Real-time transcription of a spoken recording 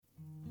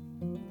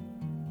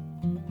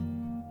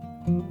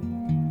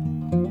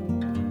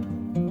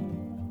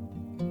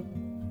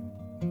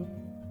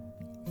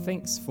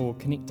Thanks for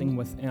connecting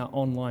with our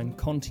online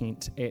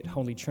content at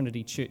Holy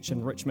Trinity Church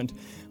in Richmond.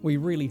 We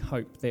really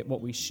hope that what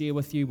we share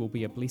with you will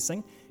be a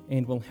blessing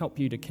and will help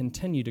you to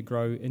continue to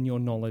grow in your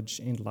knowledge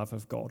and love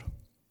of God.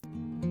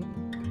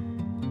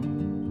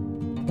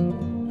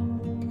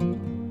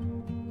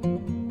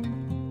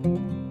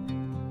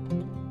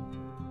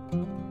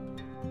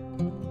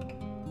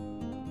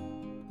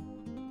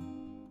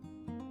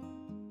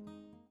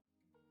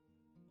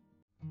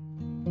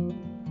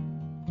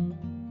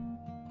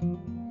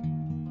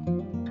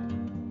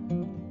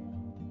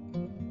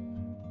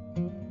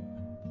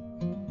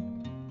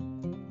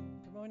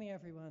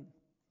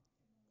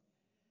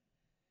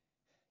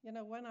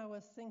 When I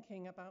was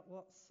thinking about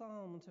what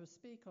psalm to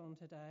speak on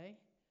today,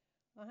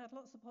 I had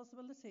lots of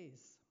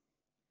possibilities.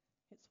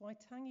 It's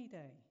Waitangi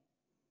Day.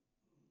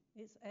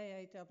 It's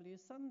AAW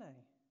Sunday.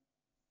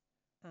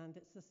 And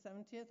it's the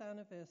 70th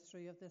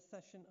anniversary of the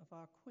accession of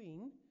our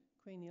Queen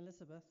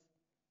Elizabeth,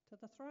 to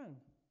the throne.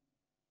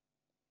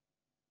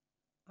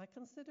 I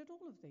considered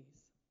all of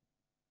these.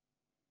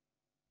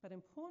 But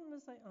important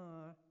as they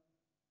are,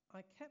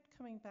 I kept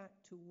coming back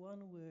to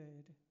one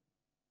word,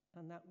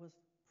 and that was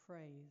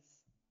praise.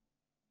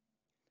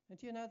 And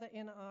do you know that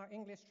in our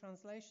English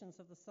translations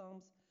of the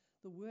Psalms,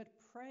 the word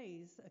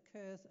praise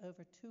occurs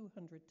over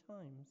 200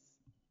 times?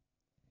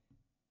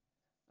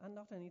 And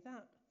not only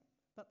that,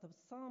 but the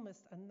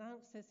psalmist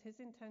announces his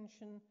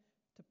intention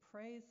to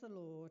praise the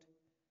Lord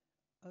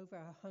over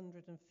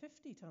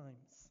 150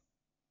 times.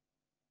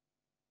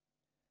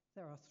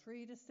 There are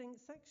 3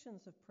 distinct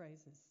sections of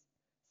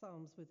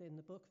psalms within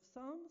the book of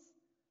Psalms,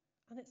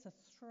 and it's a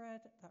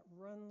thread that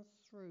runs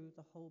through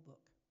the whole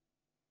book.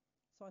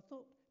 So I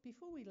thought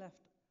before we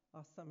left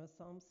our Summer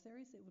Psalms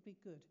series, it would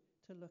be good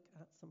to look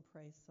at some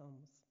praise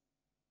psalms.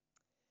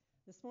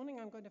 This morning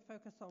I'm going to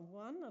focus on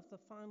one of the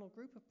final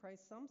group of praise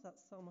psalms,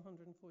 that's Psalm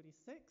 146,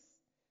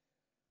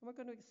 and we're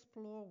going to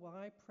explore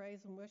why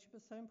praise and worship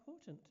are so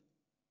important,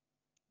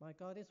 why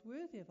God is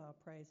worthy of our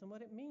praise, and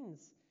what it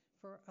means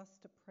for us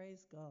to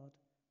praise God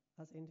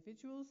as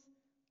individuals,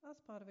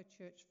 as part of a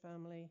church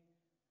family,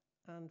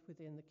 and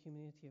within the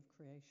community of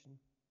creation.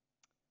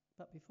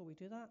 But before we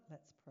do that,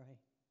 let's pray.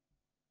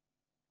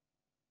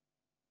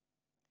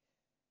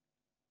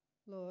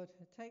 Lord,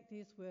 take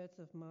these words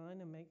of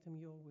mine and make them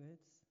your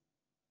words.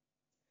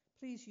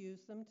 Please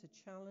use them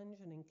to challenge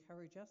and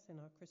encourage us in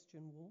our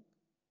Christian walk.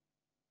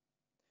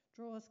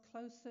 Draw us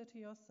closer to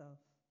yourself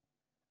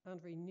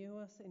and renew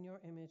us in your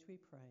image, we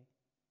pray,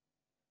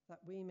 that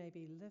we may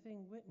be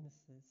living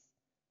witnesses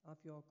of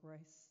your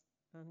grace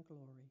and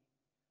glory.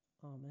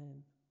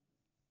 Amen.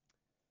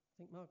 I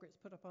think Margaret's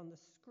put up on the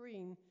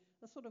screen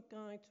a sort of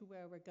guide to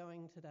where we're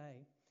going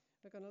today.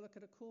 We're going to look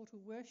at a call to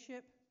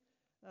worship,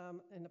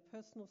 in a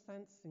personal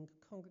sense, in a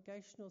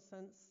congregational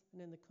sense,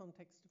 and in the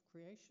context of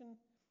creation.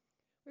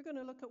 We're going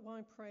to look at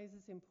why praise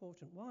is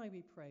important, why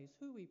we praise,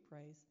 who we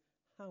praise,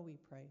 how we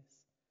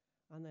praise,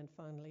 and then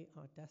finally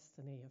our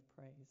destiny of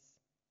praise.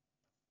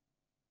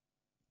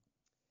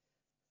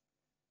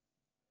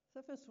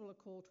 So first of all, a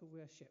call to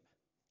worship.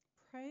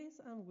 Praise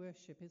and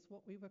worship is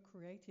what we were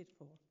created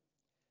for,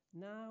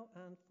 now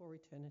and for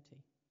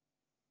eternity.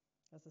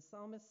 As the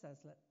psalmist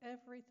says, let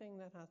everything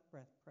that hath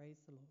breath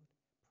praise the Lord.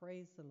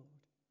 Praise the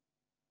Lord.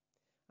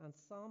 And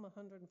Psalm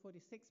 146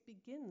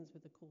 begins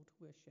with a call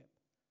to worship.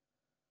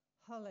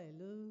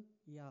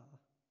 Hallelujah.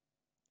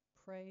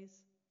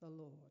 Praise the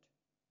Lord,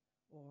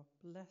 or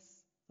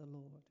bless the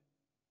Lord.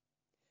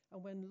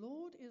 And when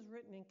Lord is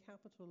written in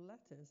capital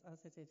letters,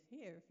 as it is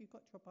here, if you've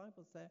got your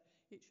Bibles there,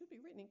 it should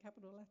be written in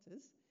capital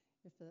letters,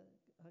 if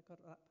I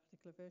got that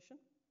particular version.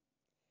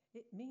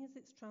 It means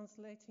it's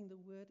translating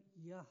the word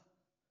Yah,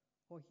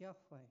 or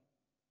Yahweh,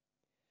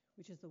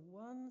 which is the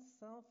one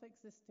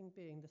self-existing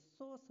being, the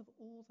source of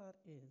all that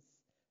is,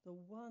 the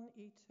one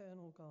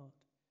eternal God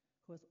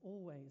who has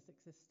always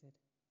existed.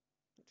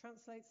 It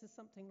translates as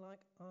something like,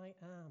 I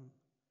am,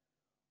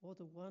 or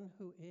the one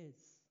who is.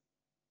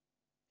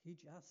 He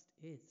just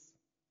is.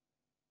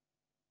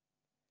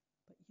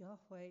 But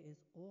Yahweh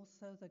is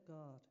also the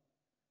God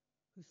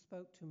who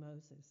spoke to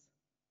Moses,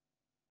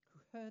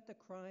 who heard the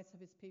cries of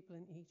his people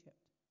in Egypt,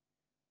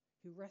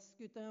 who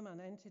rescued them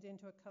and entered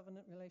into a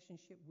covenant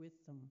relationship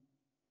with them.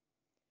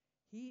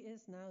 He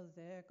is now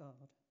their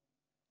God,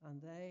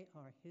 and they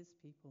are his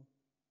people.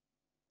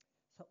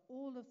 So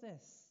all of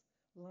this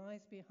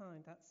lies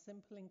behind that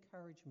simple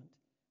encouragement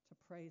to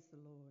praise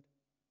the Lord.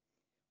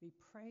 We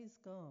praise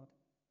God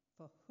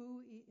for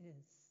who he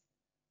is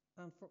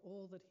and for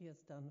all that he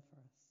has done for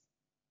us.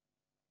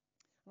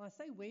 And I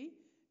say we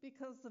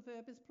because the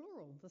verb is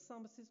plural. The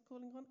psalmist is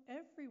calling on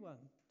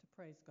everyone to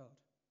praise God.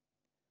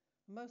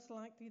 Most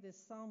likely this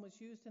psalm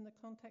was used in the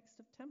context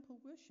of temple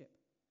worship,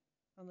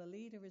 and the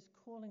leader is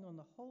calling on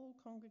the whole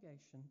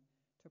congregation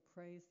to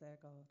praise their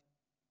God.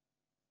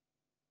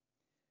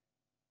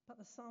 But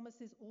the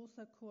psalmist is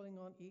also calling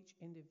on each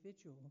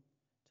individual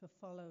to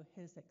follow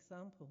his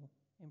example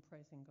in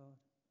praising God.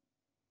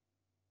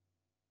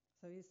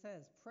 So he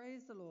says,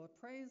 praise the Lord,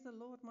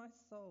 my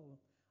soul.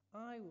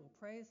 I will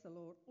praise the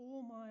Lord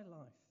all my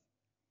life.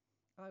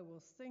 I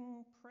will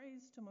sing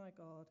praise to my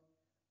God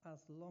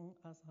as long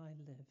as I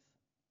live.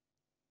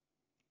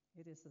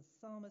 It is the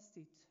psalmist's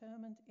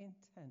determined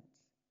intent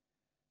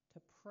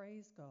to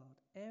praise God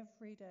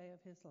every day of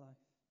his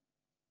life.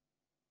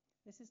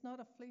 This is not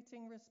a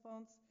fleeting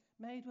response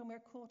made when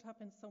we're caught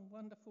up in some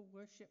wonderful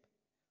worship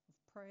of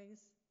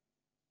praise,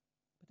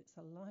 but it's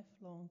a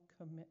lifelong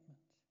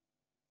commitment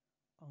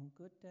on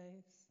good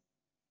days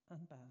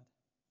and bad.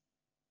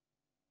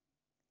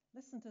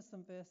 Listen to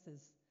some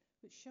verses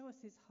which show us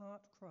his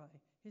heart cry,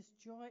 his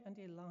joy and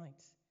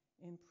delight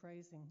in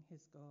praising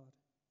his God.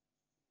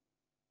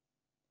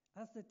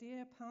 As the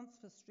deer pants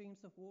for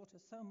streams of water,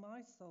 so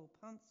my soul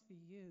pants for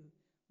you,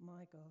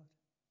 my God.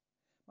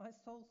 My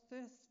soul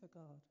thirsts for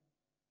God,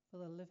 for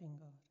the living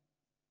God.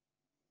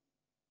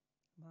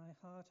 My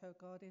heart, O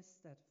God, is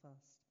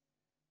steadfast.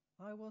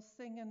 I will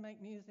sing and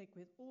make music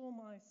with all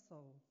my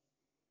soul.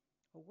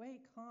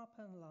 Awake, harp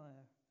and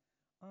lyre,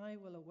 I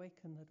will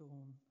awaken the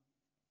dawn.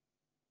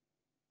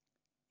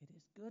 It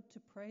is good to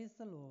praise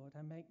the Lord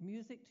and make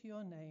music to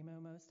your name, O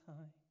Most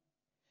High,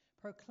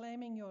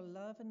 proclaiming your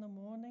love in the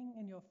morning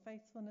and your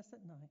faithfulness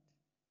at night,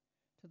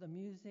 to the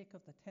music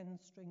of the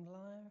 10-string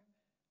lyre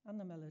and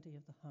the melody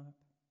of the harp.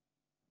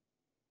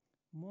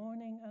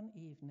 Morning and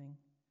evening,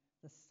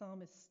 the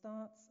psalmist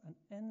starts and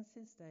ends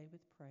his day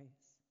with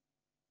praise.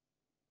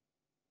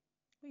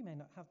 We may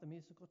not have the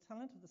musical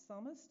talent of the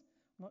psalmist.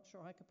 I'm not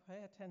sure I could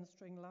play a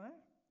 10-string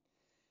lyre,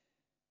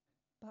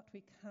 but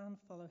we can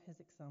follow his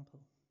example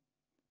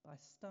by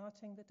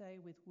starting the day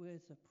with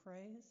words of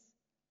praise,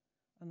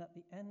 and at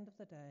the end of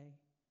the day,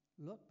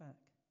 look back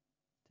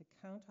to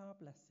count our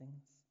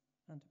blessings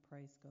and to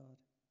praise God.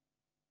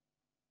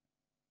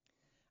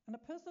 And a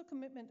personal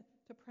commitment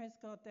to praise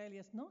God daily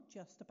is not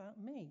just about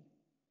me.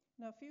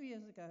 Now, a few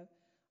years ago,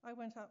 I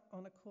went up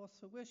on a course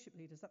for worship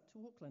leaders up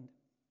to Auckland.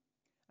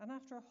 And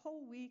after a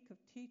whole week of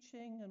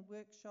teaching and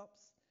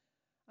workshops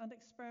and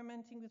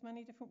experimenting with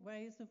many different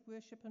ways of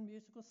worship and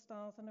musical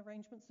styles and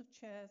arrangements of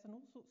chairs and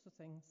all sorts of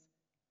things,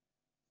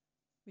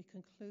 we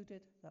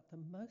concluded that the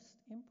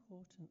most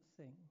important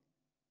thing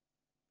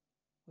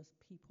was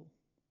people.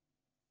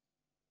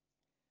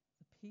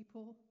 If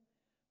people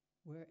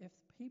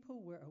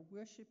were a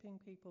worshipping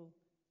people,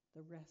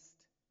 the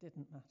rest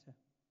didn't matter.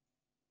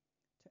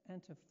 To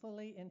enter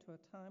fully into a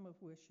time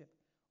of worship,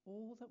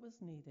 all that was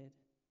needed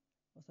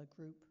was a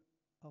group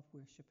of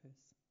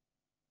worshippers.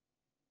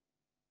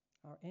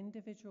 Our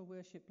individual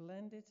worship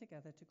blended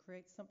together to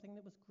create something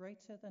that was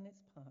greater than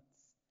its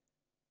parts.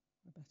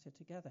 We're better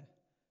together,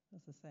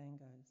 as the saying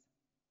goes.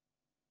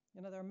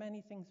 You know, there are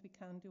many things we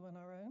can do on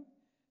our own,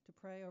 to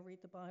pray or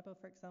read the Bible,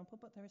 for example,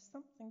 but there is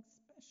something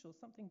special,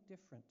 something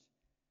different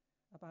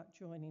about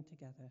joining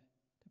together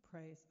to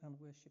praise and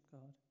worship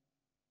God.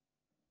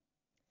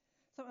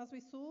 So as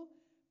we saw,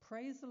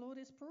 praise the Lord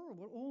is plural.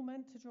 We're all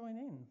meant to join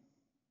in.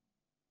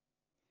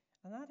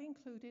 And that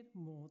included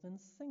more than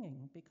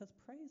singing, because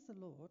praise the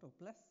Lord or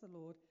bless the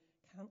Lord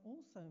can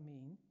also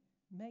mean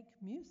make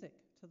music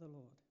to the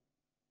Lord.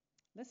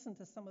 Listen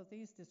to some of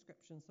these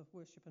descriptions of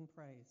worship and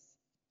praise.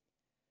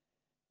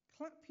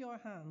 Clap your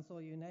hands,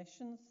 all you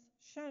nations.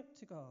 Shout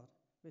to God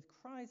with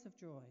cries of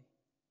joy.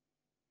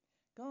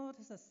 God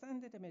has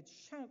ascended amid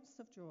shouts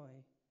of joy,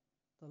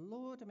 the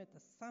Lord amid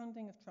the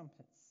sounding of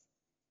trumpets.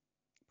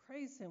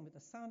 Praise him with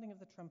the sounding of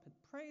the trumpet.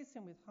 Praise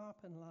him with harp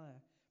and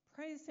lyre.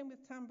 Praise him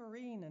with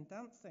tambourine and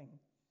dancing.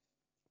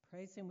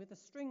 Praise him with the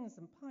strings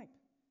and pipe.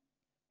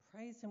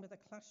 Praise him with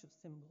a clash of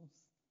cymbals.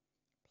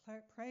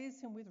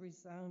 Praise him with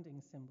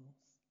resounding cymbals.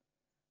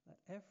 Let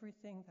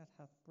everything that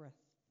hath breath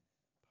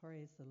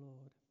praise the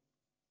Lord.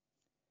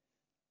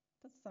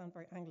 Doesn't sound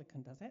very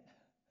Anglican, does it?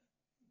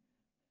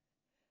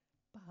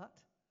 But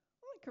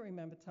I can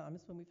remember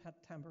times when we've had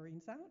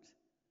tambourines out.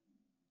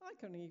 I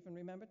can even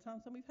remember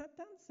times when we've had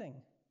dancing.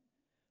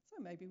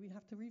 So maybe we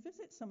have to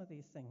revisit some of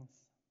these things.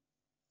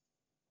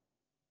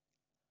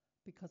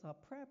 Because our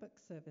prayer book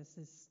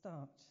services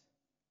start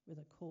with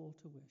a call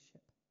to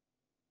worship.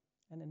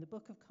 And in the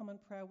Book of Common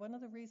Prayer, one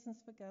of the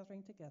reasons for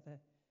gathering together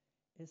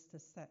is to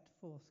set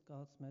forth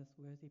God's most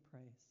worthy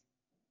praise.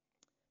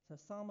 So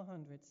Psalm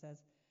 100 says,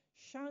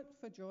 "Shout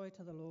for joy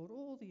to the Lord,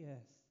 all the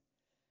earth.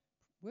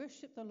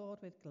 Worship the Lord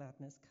with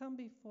gladness. Come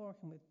before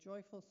him with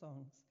joyful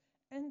songs.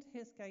 Enter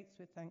his gates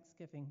with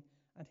thanksgiving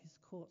and his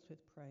courts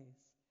with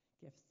praise.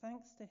 Give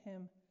thanks to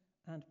him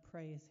and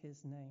praise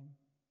his name."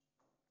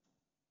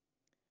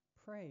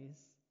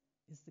 Praise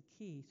is the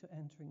key to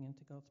entering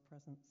into God's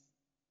presence.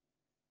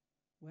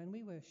 When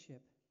we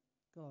worship,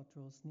 God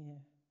draws near.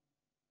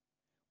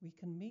 We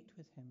can meet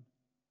with him,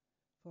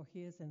 for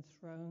he is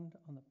enthroned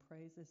on the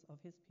praises of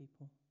his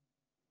people.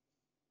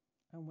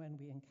 And when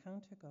we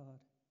encounter God,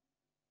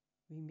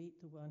 we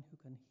meet the one who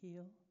can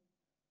heal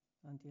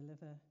and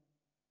deliver,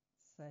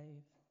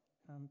 save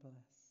and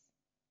bless.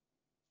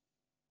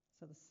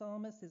 So the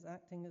psalmist is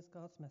acting as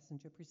God's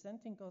messenger,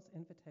 presenting God's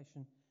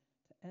invitation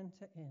to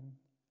enter in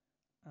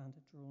and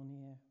draw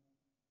near.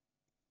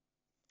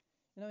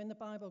 You know, in the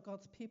Bible,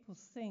 God's people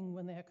sing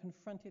when they are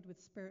confronted with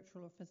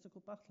spiritual or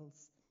physical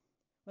battles.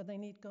 when they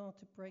need God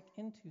to break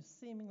into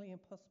seemingly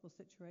impossible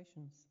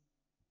situations.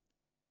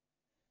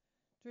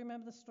 Do you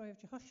remember the story of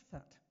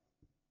Jehoshaphat?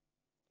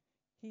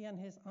 He and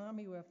his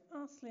army were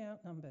vastly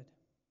outnumbered.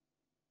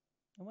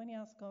 And when he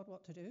asked God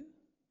what to do,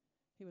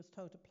 he was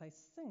told to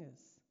place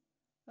singers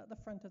at the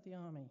front of the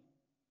army.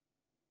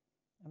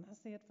 And as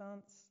they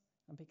advanced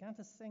and began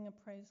to sing and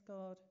praise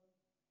God,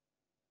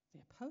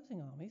 the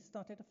opposing armies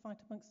started to fight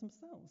amongst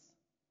themselves.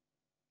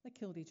 They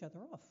killed each other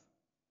off.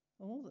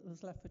 And all that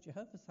was left for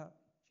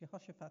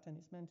Jehoshaphat and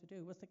his men to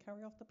do was to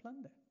carry off the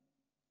plunder.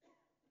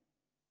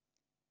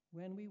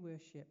 When we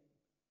worship,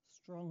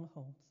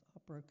 strongholds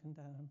are broken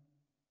down.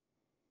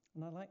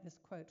 And I like this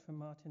quote from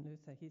Martin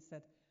Luther. He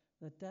said,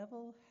 "The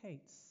devil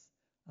hates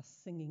a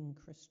singing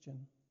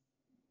Christian."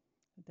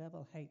 The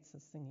devil hates a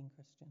singing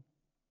Christian.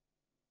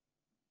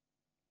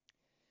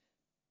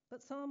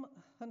 But Psalm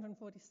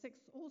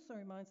 146 also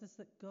reminds us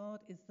that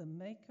God is the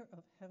maker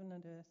of heaven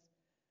and earth,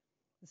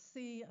 the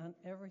sea and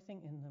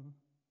everything in them.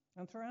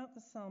 And throughout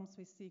the Psalms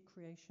we see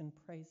creation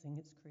praising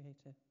its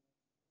creator.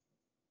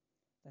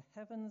 The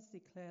heavens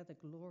declare the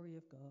glory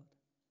of God.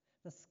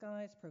 The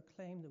skies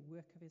proclaim the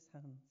work of his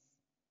hands.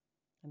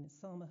 And in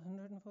Psalm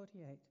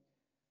 148,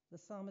 the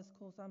psalmist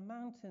calls on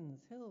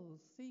mountains,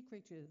 hills, sea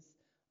creatures,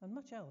 and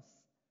much else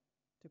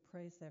to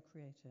praise their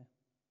creator.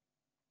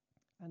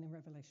 And in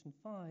Revelation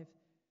 5,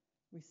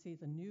 we see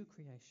the new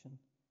creation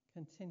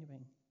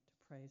continuing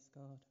to praise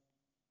God.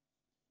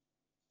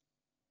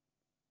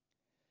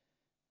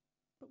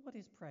 But what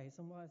is praise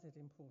and why is it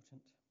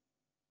important?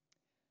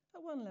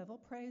 At one level,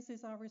 praise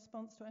is our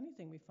response to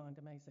anything we find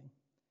amazing,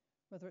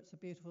 whether it's a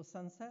beautiful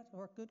sunset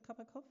or a good cup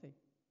of coffee.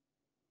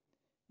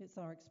 It's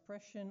our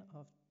expression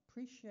of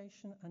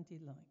appreciation and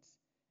delight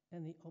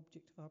in the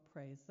object of our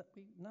praise that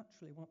we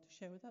naturally want to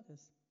share with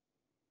others.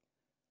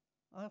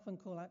 I often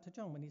call out to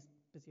John when he's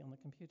busy on the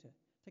computer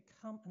to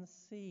come and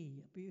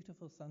see a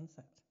beautiful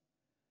sunset.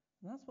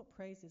 And that's what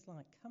praise is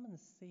like. Come and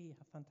see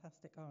how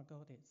fantastic our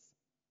God is.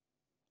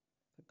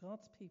 For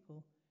God's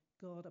people,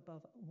 God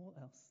above all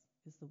else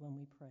is the one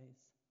we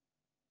praise.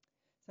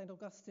 St.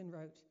 Augustine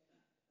wrote,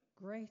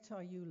 "Great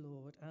are you,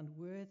 Lord, and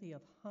worthy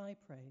of high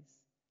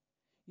praise.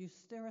 You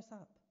stir us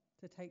up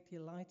to take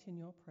delight in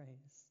your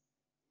praise.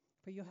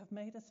 For you have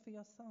made us for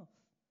yourself,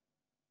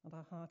 and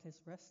our heart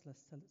is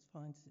restless till it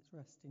finds its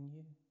rest in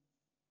you."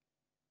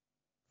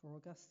 For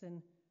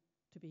Augustine,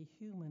 to be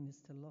human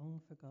is to long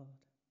for God,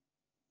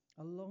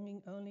 a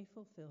longing only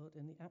fulfilled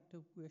in the act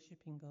of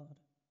worshipping God.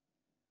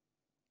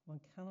 One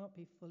cannot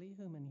be fully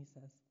human, he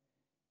says,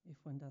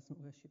 if one doesn't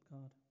worship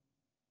God.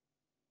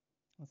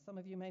 And some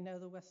of you may know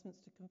the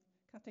Westminster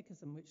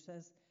Catechism, which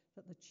says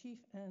that the chief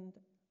end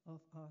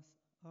of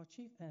our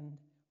chief end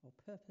or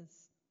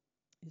purpose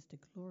is to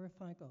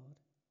glorify God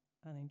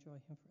and enjoy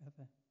him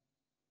forever.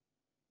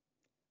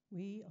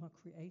 We are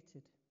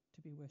created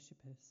to be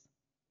worshippers,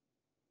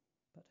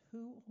 but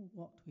who or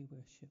what we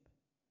worship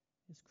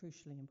is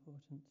crucially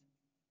important.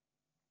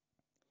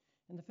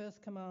 In the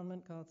first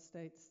commandment, God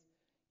states,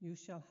 "You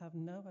shall have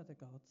no other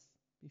gods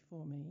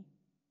before me."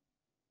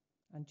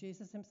 And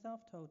Jesus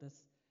himself told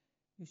us,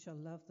 "You shall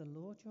love the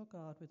Lord your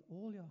God with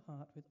all your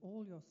heart, with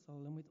all your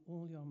soul, and with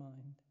all your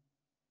mind."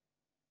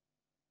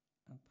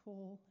 And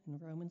Paul, in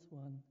Romans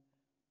 1,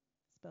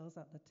 spells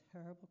out the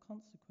terrible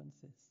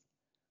consequences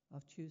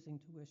of choosing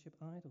to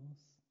worship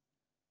idols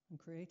and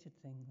created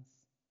things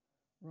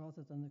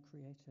rather than the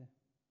Creator.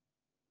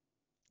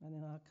 And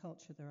in our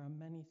culture, there are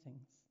many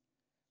things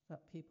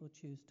that people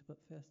choose to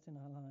put first in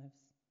our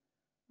lives,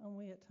 and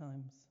we at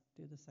times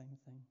do the same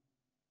thing.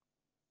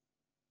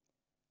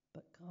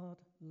 But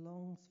God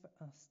longs for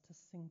us to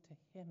sing to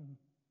him,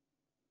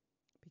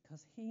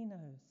 because he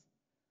knows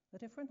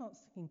that if we're not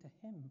singing to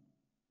him,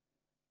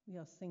 we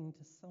are singing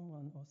to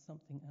someone or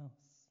something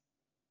else,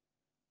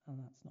 and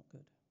that's not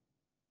good.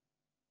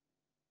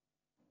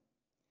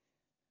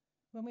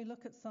 When we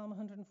look at Psalm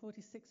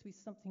 146, we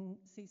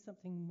see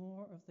something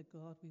more of the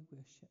God we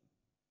worship.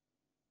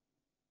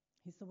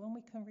 He's the one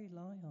we can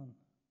rely on.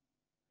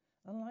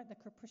 Unlike the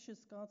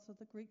capricious gods of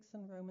the Greeks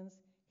and Romans,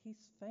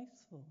 he's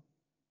faithful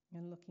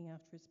in looking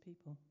after his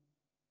people.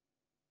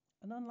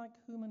 And unlike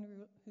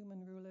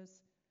human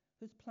rulers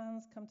whose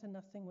plans come to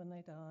nothing when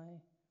they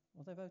die,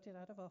 or they're voted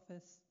out of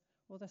office,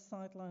 or they're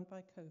sidelined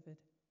by COVID,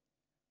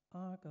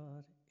 our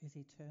God is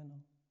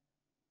eternal,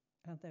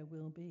 and there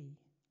will be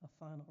a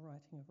final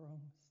righting of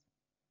wrongs.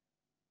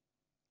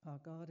 Our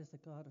God is a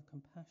God of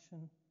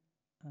compassion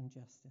and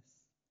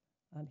justice,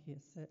 and he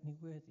is certainly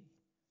worthy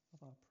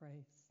of our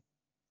praise.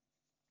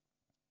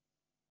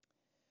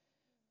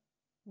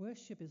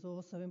 Worship is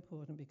also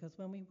important because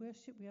when we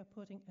worship, we are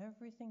putting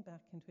everything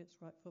back into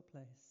its rightful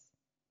place.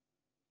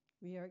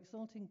 We are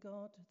exalting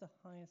God to the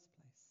highest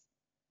place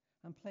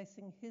and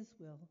placing his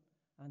will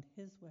and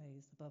his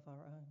ways above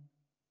our own.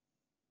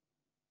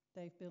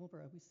 Dave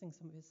Bilbrough, we sing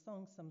some of his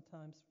songs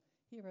sometimes,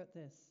 he wrote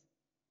this: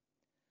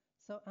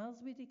 "So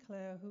as we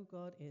declare who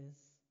God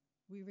is,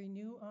 we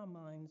renew our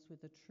minds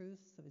with the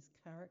truths of his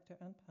character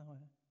and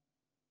power.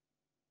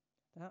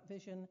 That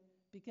vision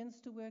begins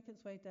to work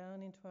its way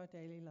down into our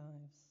daily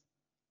lives.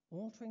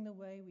 altering the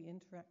way we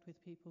interact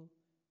with people,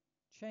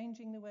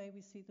 changing the way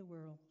we see the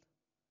world,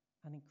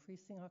 and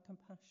increasing our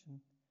compassion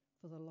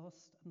for the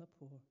lost and the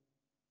poor.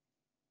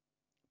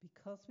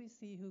 Because we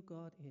see who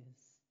God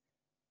is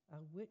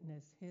and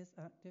witness his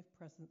active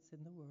presence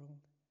in the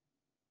world,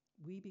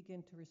 we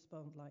begin to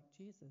respond like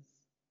Jesus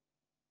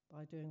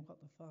by doing what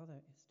the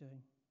Father is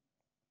doing.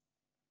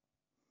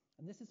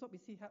 And this is what we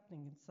see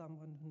happening in Psalm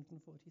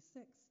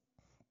 146.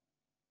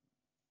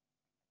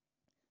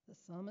 The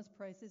psalmist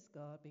praises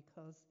God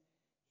because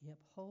he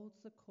upholds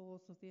the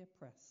cause of the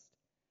oppressed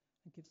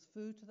and gives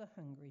food to the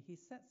hungry. He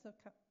sets the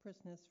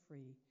prisoners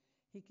free.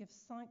 He gives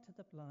sight to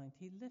the blind.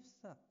 He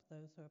lifts up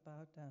those who are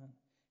bowed down.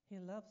 He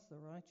loves the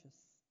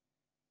righteous.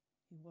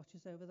 He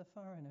watches over the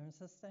foreigner and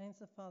sustains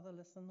the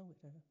fatherless and the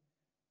widow,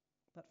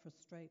 but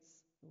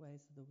frustrates the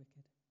ways of the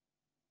wicked.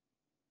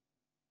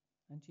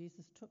 And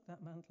Jesus took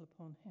that mantle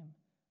upon him,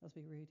 as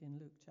we read in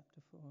Luke chapter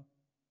 4.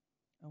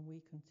 And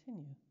we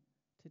continue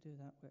to do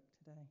that work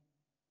today.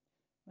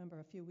 Remember,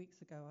 a few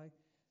weeks ago, I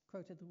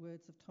quoted the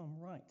words of Tom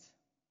Wright.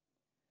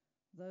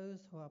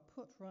 Those who are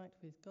put right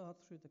with God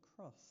through the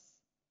cross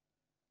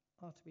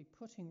are to be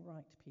putting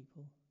right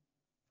people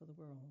for the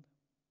world.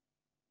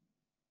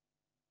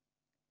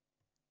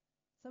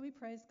 So we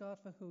praise God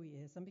for who he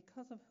is, and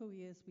because of who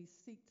he is, we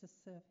seek to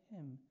serve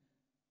him,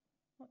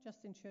 not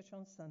just in church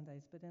on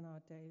Sundays, but in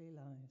our daily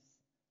lives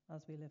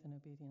as we live in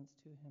obedience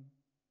to him.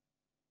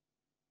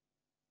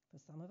 For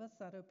some of us,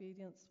 that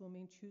obedience will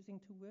mean choosing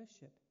to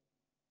worship,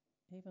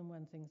 even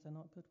when things are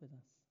not good with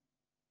us.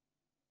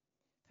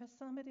 For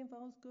some, it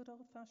involves good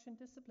old-fashioned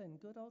discipline,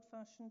 good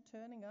old-fashioned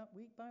turning up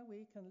week by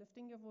week and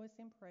lifting your voice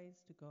in praise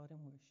to God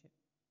in worship.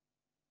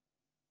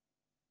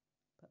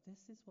 But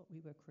this is what we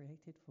were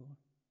created for.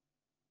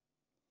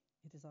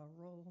 It is our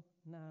role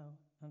now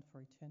and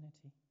for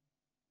eternity.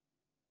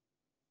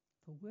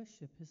 For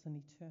worship is an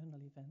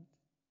eternal event.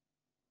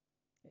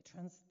 It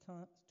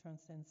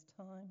transcends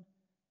time,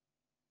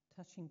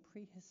 touching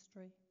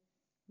prehistory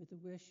with the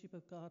worship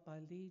of God by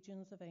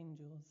legions of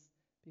angels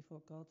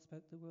before God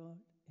spoke the world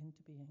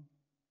into being.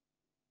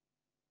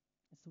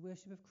 It's the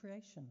worship of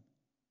creation,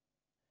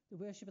 the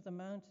worship of the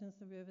mountains,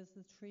 the rivers,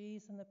 the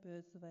trees, and the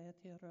birds of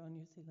Aotearoa,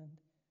 New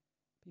Zealand,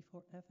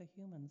 before ever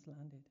humans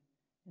landed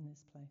in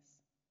this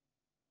place.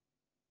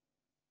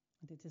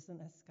 And it is an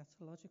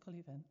eschatological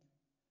event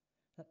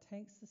that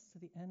takes us to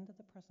the end of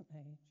the present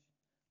age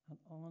and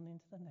on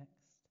into the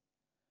next,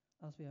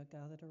 as we are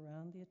gathered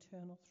around the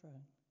eternal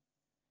throne,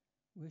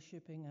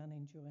 worshipping and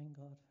enjoying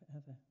God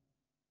forever.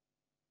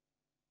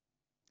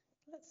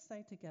 Let's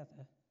say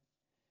together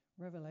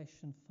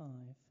Revelation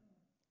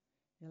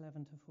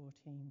 5:11 to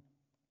 14.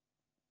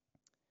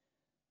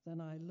 Then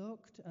I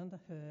looked and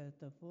heard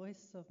the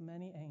voice of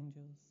many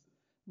angels,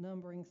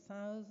 numbering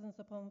thousands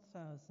upon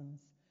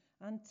thousands,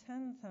 and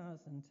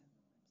 10,000.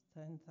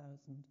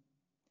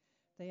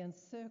 They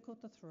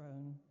encircled the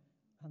throne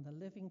and the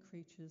living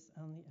creatures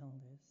and the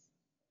elders.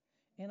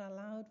 In a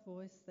loud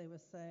voice they were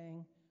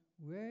saying,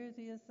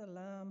 "Worthy is the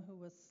Lamb who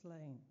was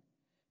slain,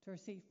 to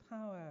receive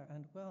power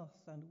and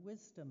wealth and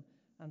wisdom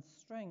and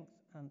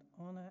strength and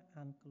honor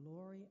and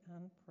glory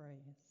and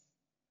praise."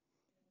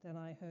 Then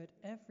I heard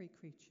every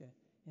creature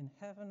in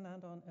heaven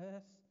and on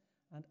earth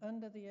and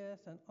under the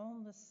earth and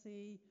on the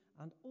sea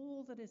and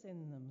all that is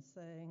in them,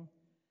 saying,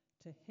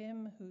 "To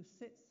him who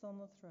sits on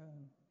the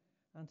throne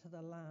and to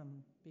the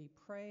Lamb be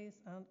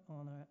praise and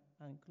honor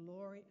and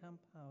glory and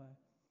power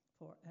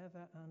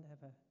forever and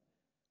ever."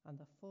 And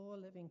the 4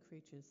 living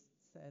creatures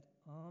said,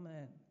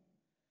 "Amen."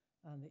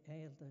 And the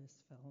elders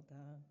fell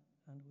down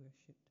and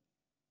worshipped.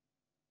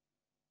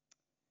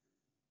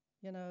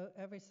 You know,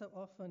 every so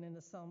often in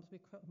the Psalms we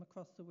come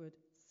across the word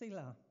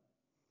Selah.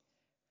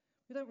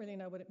 We don't really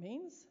know what it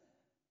means,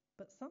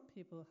 but some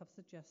people have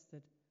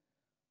suggested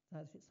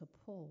that it's a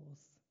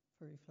pause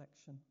for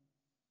reflection.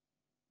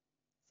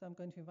 So I'm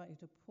going to invite you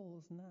to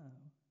pause now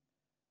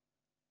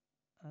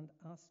and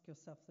ask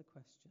yourself the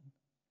question,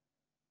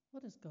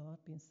 what has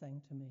God been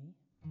saying to me?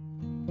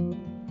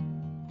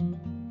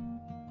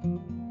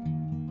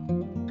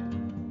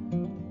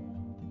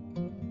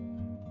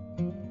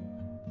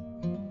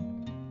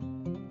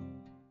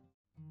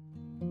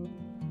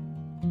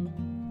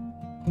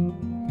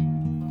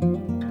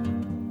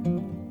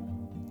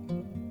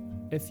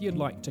 If you'd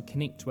like to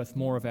connect with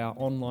more of our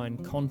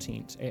online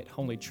content at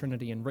Holy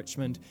Trinity in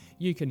Richmond,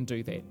 you can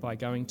do that by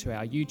going to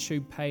our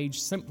YouTube page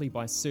simply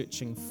by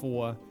searching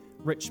for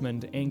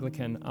Richmond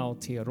Anglican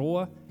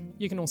Aotearoa.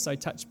 You can also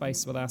touch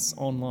base with us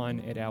online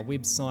at our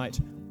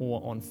website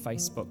or on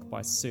Facebook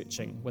by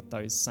searching with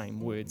those same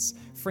words.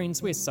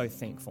 Friends, we're so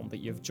thankful that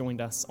you've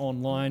joined us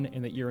online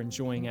and that you're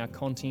enjoying our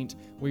content.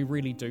 We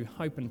really do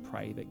hope and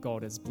pray that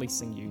God is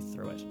blessing you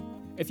through it.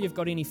 If you've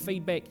got any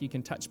feedback, you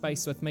can touch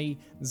base with me,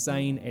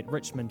 Zane at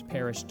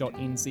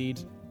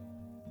richmondparish.nz.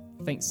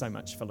 Thanks so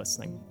much for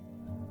listening.